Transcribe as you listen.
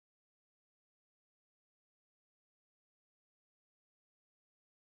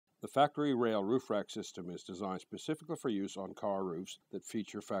The factory rail roof rack system is designed specifically for use on car roofs that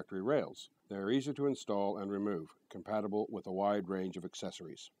feature factory rails. They are easy to install and remove, compatible with a wide range of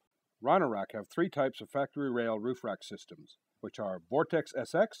accessories. Rhino-Rack have three types of factory rail roof rack systems, which are Vortex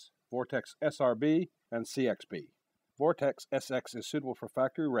SX, Vortex SRB, and CXB. Vortex SX is suitable for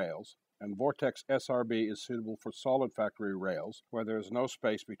factory rails, and Vortex SRB is suitable for solid factory rails where there is no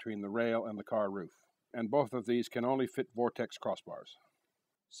space between the rail and the car roof. And both of these can only fit Vortex crossbars.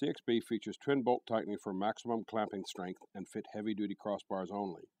 CXB features twin bolt tightening for maximum clamping strength and fit heavy-duty crossbars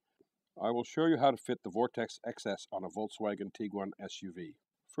only. I will show you how to fit the Vortex XS on a Volkswagen Tiguan SUV.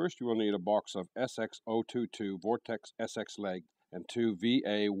 First, you will need a box of SX022 Vortex SX leg and two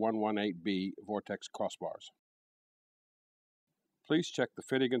VA118B Vortex crossbars. Please check the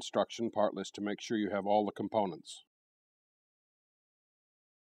fitting instruction part list to make sure you have all the components.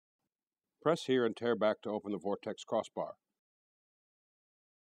 Press here and tear back to open the Vortex crossbar.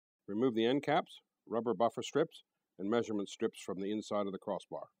 Remove the end caps, rubber buffer strips, and measurement strips from the inside of the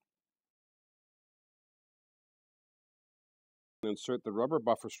crossbar. Insert the rubber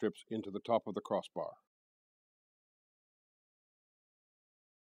buffer strips into the top of the crossbar.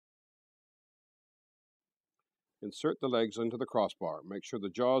 Insert the legs into the crossbar. Make sure the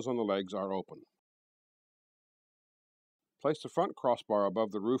jaws on the legs are open. Place the front crossbar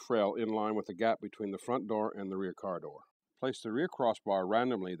above the roof rail in line with the gap between the front door and the rear car door. Place the rear crossbar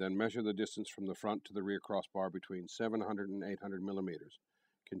randomly, then measure the distance from the front to the rear crossbar between 700 and 800 millimeters.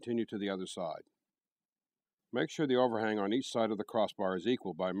 Continue to the other side. Make sure the overhang on each side of the crossbar is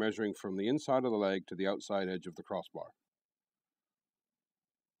equal by measuring from the inside of the leg to the outside edge of the crossbar.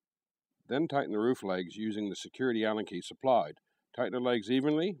 Then tighten the roof legs using the security Allen key supplied. Tighten the legs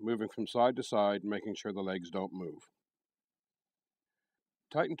evenly, moving from side to side, making sure the legs don't move.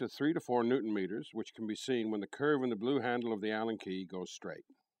 Tighten to 3 to 4 Newton meters, which can be seen when the curve in the blue handle of the Allen key goes straight.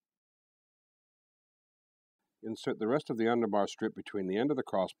 Insert the rest of the underbar strip between the end of the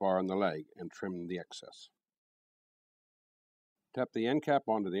crossbar and the leg and trim the excess. Tap the end cap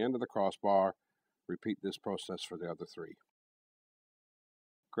onto the end of the crossbar. Repeat this process for the other three.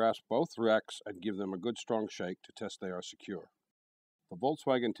 Grasp both racks and give them a good strong shake to test they are secure. The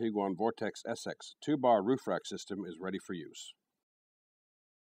Volkswagen Tiguan Vortex SX 2-bar roof rack system is ready for use.